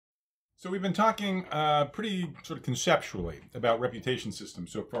So we've been talking pretty sort of conceptually about reputation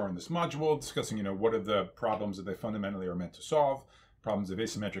systems so far in this module, discussing, what are the problems that they fundamentally are meant to solve, problems of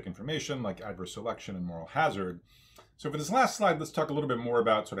asymmetric information like adverse selection and moral hazard. So for this last slide, let's talk a little bit more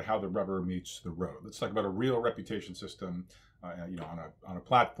about sort of how the rubber meets the road. Let's talk about a real reputation system, on a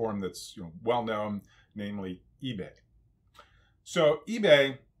platform that's well known, namely eBay. So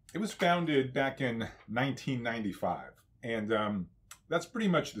eBay, it was founded back in 1995, and that's pretty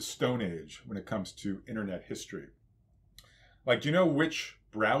much the Stone Age when it comes to internet history. Like, do you know which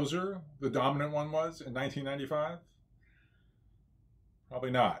browser the dominant one was in 1995?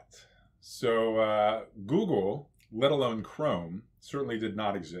 Probably not. So Google, let alone Chrome, certainly did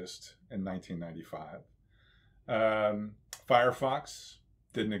not exist in 1995. Firefox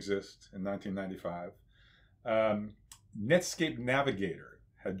didn't exist in 1995. Netscape Navigator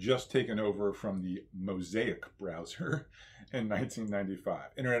had just taken over from the Mosaic browser in 1995.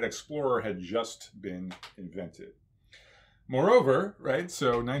 Internet Explorer had just been invented. Moreover, right,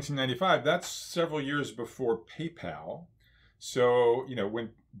 so 1995, that's several years before PayPal. So, when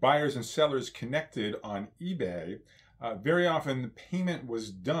buyers and sellers connected on eBay, very often the payment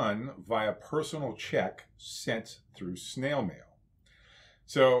was done via personal check sent through snail mail.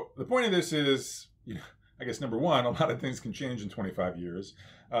 So the point of this is, I guess number one, a lot of things can change in 25 years.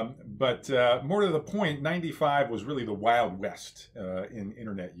 But more to the point, 95 was really the Wild West in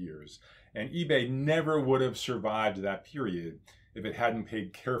internet years. And eBay never would have survived that period if it hadn't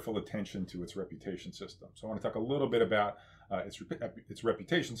paid careful attention to its reputation system. So I want to talk a little bit about its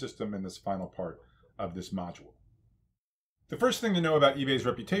reputation system in this final part of this module. The first thing to know about eBay's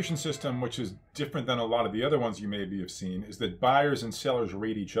reputation system, which is different than a lot of the other ones you maybe have seen, is that buyers and sellers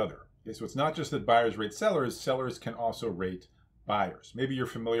rate each other. Okay, so it's not just that buyers rate sellers, sellers can also rate buyers. Maybe you're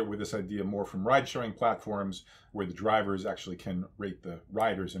familiar with this idea more from ride-sharing platforms where the drivers actually can rate the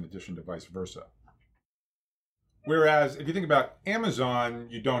riders in addition to vice versa. Whereas if you think about Amazon,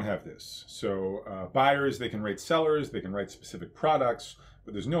 you don't have this. So buyers, they can rate sellers, they can rate specific products,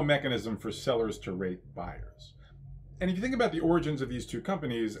 but there's no mechanism for sellers to rate buyers. And if you think about the origins of these two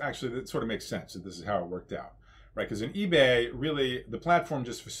companies, actually that sort of makes sense that this is how it worked out. Right, because in eBay, really, the platform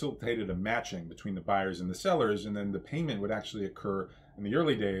just facilitated a matching between the buyers and the sellers, and then the payment would actually occur in the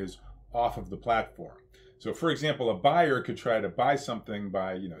early days off of the platform. So, for example, a buyer could try to buy something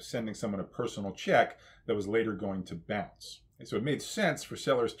by, sending someone a personal check that was later going to bounce. And so it made sense for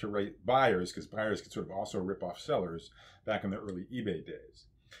sellers to rate buyers, because buyers could sort of also rip off sellers back in the early eBay days.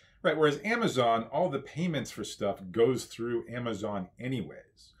 Right, whereas Amazon, all the payments for stuff goes through Amazon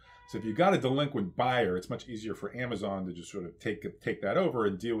anyways. So if you got a delinquent buyer, it's much easier for Amazon to just sort of take that over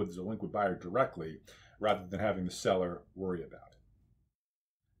and deal with the delinquent buyer directly rather than having the seller worry about it.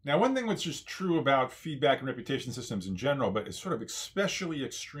 Now, one thing which is true about feedback and reputation systems in general, but is sort of especially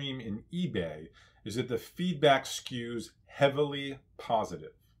extreme in eBay, is that the feedback skews heavily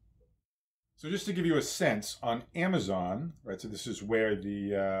positive. So just to give you a sense, on Amazon, right, so this is where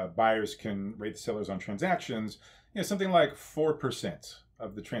the buyers can rate the sellers on transactions, something like 4%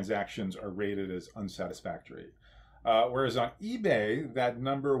 of the transactions are rated as unsatisfactory. Whereas on eBay, that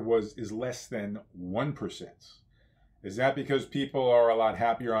number is less than 1%. Is that because people are a lot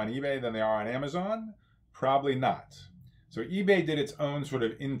happier on eBay than they are on Amazon? Probably not. So eBay did its own sort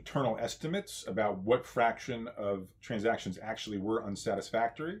of internal estimates about what fraction of transactions actually were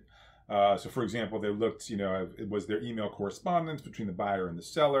unsatisfactory. So for example, they looked, it was their email correspondence between the buyer and the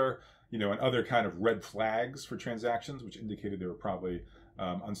seller, and other kind of red flags for transactions, which indicated they were probably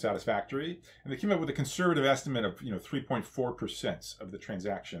unsatisfactory. And they came up with a conservative estimate of 3.4% of the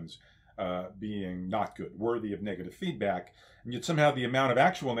transactions being not good, worthy of negative feedback. And yet somehow the amount of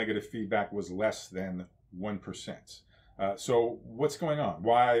actual negative feedback was less than 1%. So what's going on?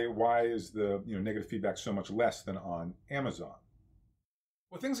 Why is the negative feedback so much less than on Amazon?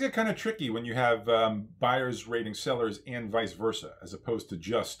 Well, things get kind of tricky when you have buyers rating sellers and vice versa, as opposed to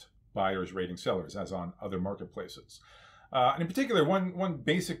just buyers rating sellers, as on other marketplaces. And in particular, one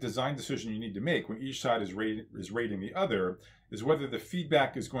basic design decision you need to make when each side is rating the other is whether the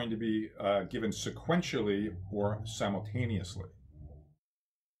feedback is going to be given sequentially or simultaneously.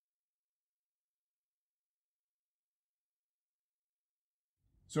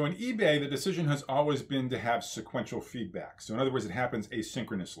 So in eBay, the decision has always been to have sequential feedback. So in other words, it happens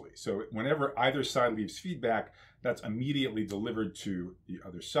asynchronously. So whenever either side leaves feedback, that's immediately delivered to the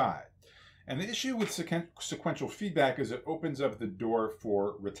other side. And the issue with sequential feedback is it opens up the door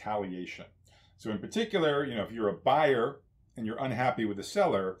for retaliation. So in particular, if you're a buyer and you're unhappy with the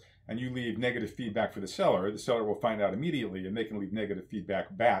seller and you leave negative feedback for the seller will find out immediately and they can leave negative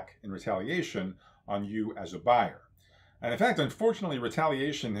feedback back in retaliation on you as a buyer. And in fact, unfortunately,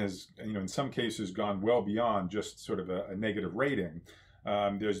 retaliation has, in some cases gone well beyond just sort of a negative rating.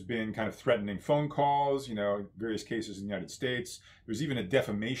 There's been kind of threatening phone calls, various cases in the United States. There's even a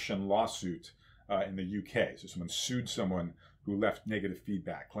defamation lawsuit in the UK. So someone sued someone who left negative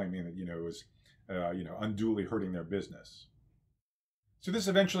feedback, claiming that, it was, unduly hurting their business. So this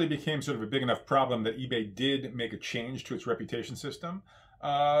eventually became sort of a big enough problem that eBay did make a change to its reputation system.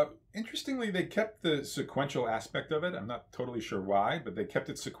 Interestingly, they kept the sequential aspect of it. I'm not totally sure why, but they kept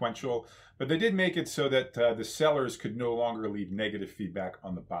it sequential. But they did make it so that the sellers could no longer leave negative feedback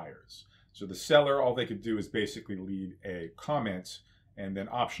on the buyers. So the seller, all they could do is basically leave a comment, and then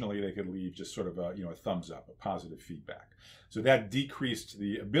optionally they could leave just sort of a thumbs up, a positive feedback. So that decreased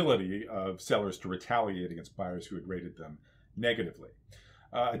the ability of sellers to retaliate against buyers who had rated them negatively.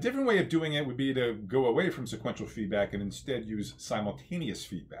 A different way of doing it would be to go away from sequential feedback and instead use simultaneous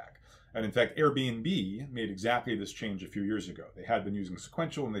feedback. And in fact, Airbnb made exactly this change a few years ago. They had been using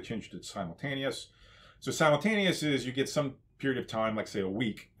sequential and they changed it to simultaneous. So simultaneous is you get some period of time, like say a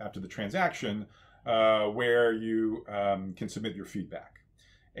week after the transaction, where you can submit your feedback.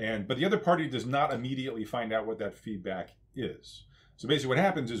 But the other party does not immediately find out what that feedback is. So basically what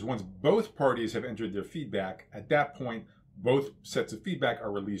happens is once both parties have entered their feedback, at that point, both sets of feedback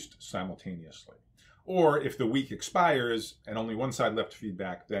are released simultaneously. Or if the week expires and only one side left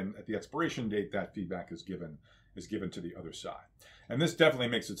feedback, then at the expiration date, that feedback is given to the other side. And this definitely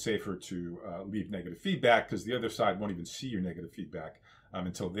makes it safer to leave negative feedback, because the other side won't even see your negative feedback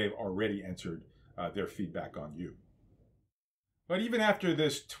until they've already entered their feedback on you. But even after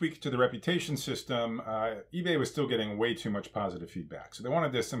this tweak to the reputation system, eBay was still getting way too much positive feedback. So they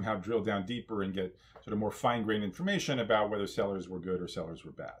wanted to somehow drill down deeper and get sort of more fine-grained information about whether sellers were good or sellers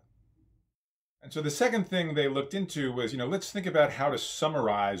were bad. And so the second thing they looked into was, let's think about how to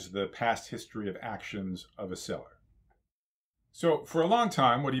summarize the past history of actions of a seller. So for a long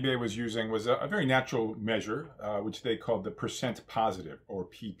time, what eBay was using was a very natural measure, which they called the percent positive, or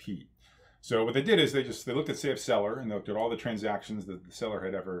PP. So what they did is they looked at, say, a seller, and they looked at all the transactions that the seller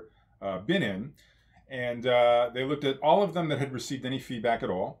had ever been in, and they looked at all of them that had received any feedback at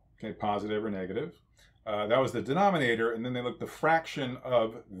all, okay, positive or negative. That was the denominator, and then they looked at the fraction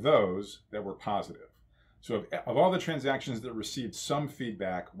of those that were positive. So of all the transactions that received some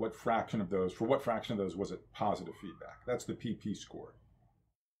feedback, for what fraction of those was it positive feedback? That's the PP score.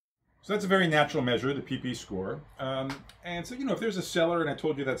 So that's a very natural measure, the PP score. And so, if there's a seller and I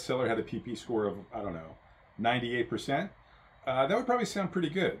told you that seller had a PP score of, 98%, that would probably sound pretty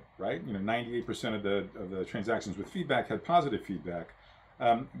good, right? 98% of the transactions with feedback had positive feedback.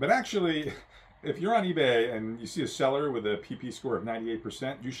 But actually, if you're on eBay and you see a seller with a PP score of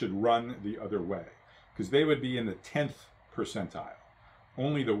 98%, you should run the other way, because they would be in the 10th percentile.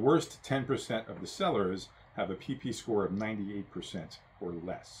 Only the worst 10% of the sellers have a PP score of 98% or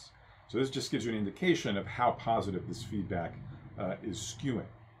less. So this just gives you an indication of how positive this feedback is skewing.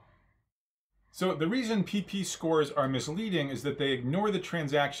 So the reason PP scores are misleading is that they ignore the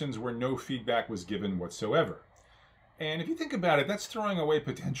transactions where no feedback was given whatsoever. And if you think about it, that's throwing away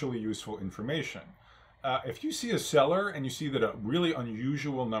potentially useful information. If you see a seller and you see that a really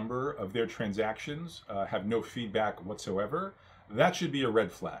unusual number of their transactions have no feedback whatsoever, that should be a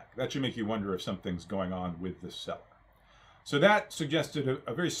red flag. That should make you wonder if something's going on with this seller. So that suggested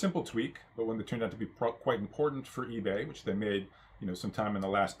a very simple tweak, but one that turned out to be quite important for eBay, which they made, sometime in the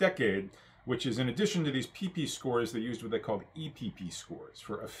last decade, which is in addition to these PP scores, they used what they called EPP scores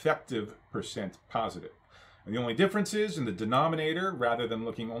for effective percent positive. And the only difference is in the denominator, rather than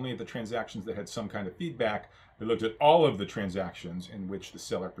looking only at the transactions that had some kind of feedback, they looked at all of the transactions in which the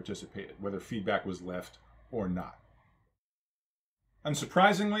seller participated, whether feedback was left or not.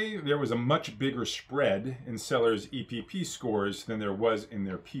 Unsurprisingly, there was a much bigger spread in sellers' EPP scores than there was in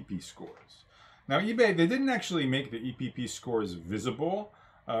their PP scores. Now, eBay, they didn't actually make the EPP scores visible,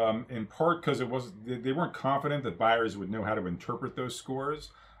 in part because they weren't confident that buyers would know how to interpret those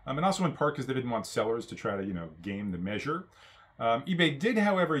scores, and also in part because they didn't want sellers to try to, game the measure. eBay did,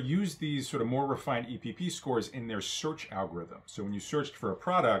 however, use these sort of more refined EPP scores in their search algorithm. So when you searched for a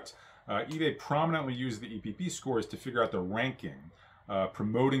product, eBay prominently used the EPP scores to figure out the ranking,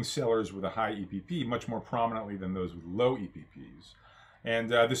 promoting sellers with a high EPP much more prominently than those with low EPPs. And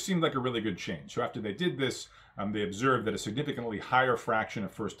this seemed like a really good change. So after they did this, they observed that a significantly higher fraction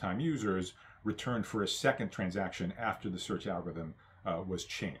of first-time users returned for a second transaction after the search algorithm was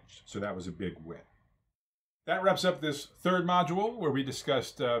changed. So that was a big win. That wraps up this third module, where we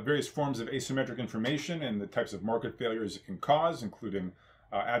discussed various forms of asymmetric information and the types of market failures it can cause, including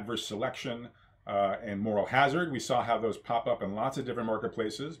adverse selection, and moral hazard. We saw how those pop up in lots of different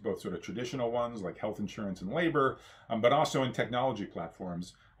marketplaces, both sort of traditional ones like health insurance and labor, but also in technology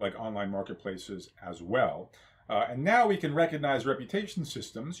platforms like online marketplaces as well. And now we can recognize reputation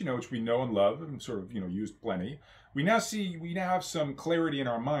systems, which we know and love and sort of, used plenty. We now have some clarity in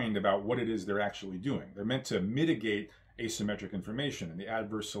our mind about what it is they're actually doing. They're meant to mitigate asymmetric information and the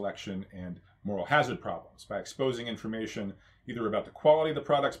adverse selection and moral hazard problems by exposing information either about the quality of the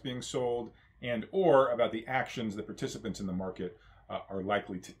products being sold and or about the actions that participants in the market are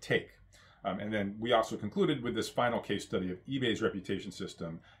likely to take. And then we also concluded with this final case study of eBay's reputation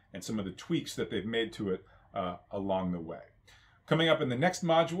system and some of the tweaks that they've made to it along the way. Coming up in the next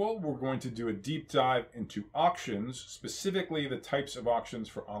module, we're going to do a deep dive into auctions, specifically the types of auctions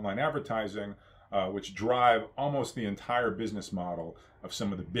for online advertising, which drive almost the entire business model of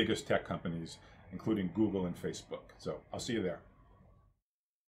some of the biggest tech companies, including Google and Facebook. So I'll see you there.